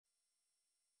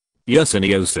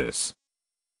Yersiniosis.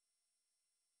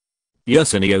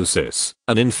 Yersiniosis,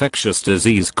 an infectious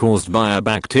disease caused by a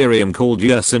bacterium called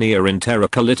Yersinia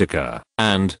enterocolitica,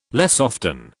 and, less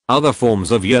often, other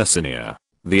forms of Yersinia.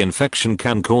 The infection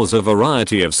can cause a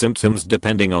variety of symptoms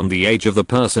depending on the age of the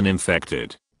person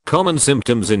infected. Common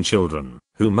symptoms in children,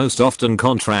 who most often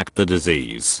contract the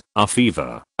disease, are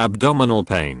fever, abdominal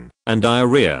pain, and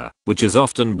diarrhea, which is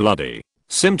often bloody.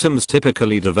 Symptoms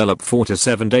typically develop 4 to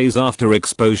 7 days after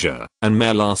exposure, and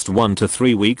may last 1 to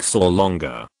 3 weeks or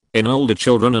longer. In older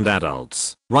children and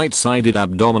adults, right-sided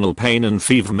abdominal pain and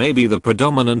fever may be the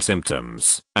predominant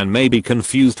symptoms, and may be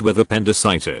confused with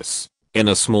appendicitis. In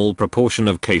a small proportion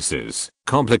of cases,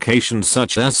 complications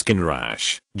such as skin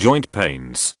rash, joint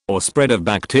pains, or spread of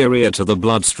bacteria to the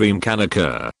bloodstream can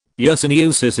occur.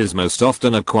 Yersiniosis is most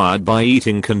often acquired by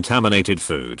eating contaminated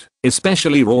food,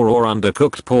 especially raw or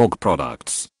undercooked pork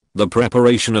products. The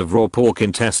preparation of raw pork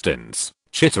intestines,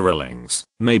 chitterlings,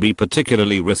 may be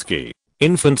particularly risky.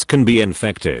 Infants can be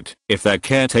infected if their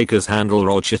caretakers handle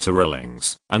raw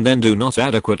chitterlings and then do not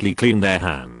adequately clean their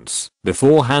hands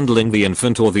before handling the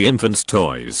infant or the infant's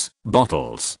toys,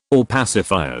 bottles, or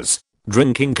pacifiers.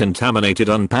 Drinking contaminated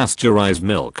unpasteurized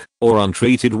milk or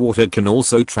untreated water can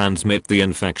also transmit the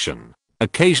infection.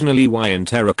 Occasionally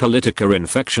enterocolitica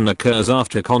infection occurs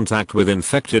after contact with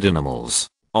infected animals.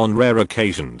 On rare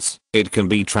occasions, it can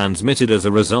be transmitted as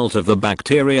a result of the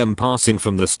bacterium passing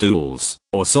from the stools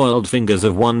or soiled fingers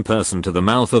of one person to the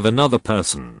mouth of another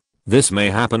person. This may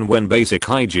happen when basic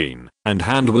hygiene and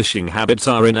hand-washing habits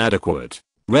are inadequate.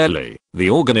 Rarely, the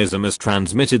organism is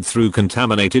transmitted through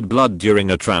contaminated blood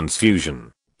during a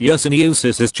transfusion.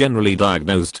 Yersiniosis is generally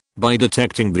diagnosed by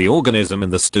detecting the organism in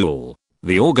the stool.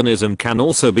 The organism can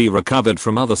also be recovered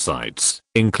from other sites,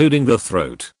 including the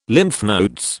throat, lymph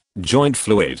nodes, joint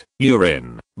fluid,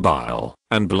 urine, bile,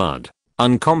 and blood.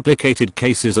 Uncomplicated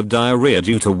cases of diarrhea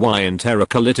due to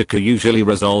enterocolitica usually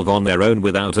resolve on their own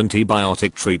without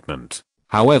antibiotic treatment.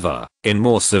 However, in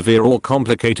more severe or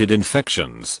complicated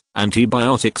infections,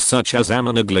 antibiotics such as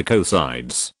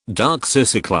aminoglycosides,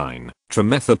 doxycycline,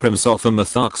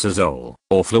 trimethoprim-sulfamethoxazole,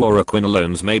 or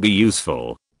fluoroquinolones may be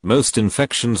useful. Most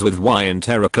infections with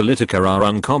enterocolitica are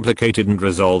uncomplicated and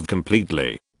resolve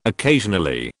completely.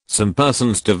 Occasionally, some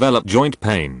persons develop joint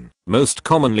pain, most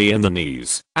commonly in the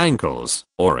knees, ankles,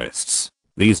 or wrists.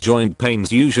 These joint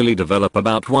pains usually develop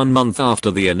about 1 month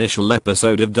after the initial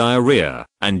episode of diarrhea,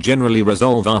 and generally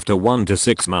resolve after 1 to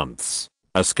 6 months.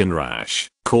 A skin rash,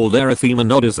 called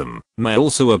erythemanodism, may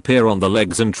also appear on the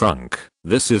legs and trunk.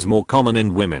 This is more common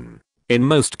in women. In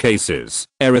most cases,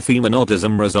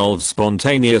 erythemanodism resolves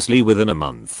spontaneously within a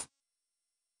month.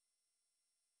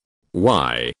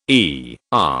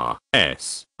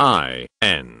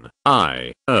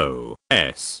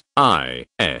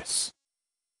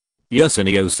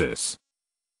 Yersiniosis.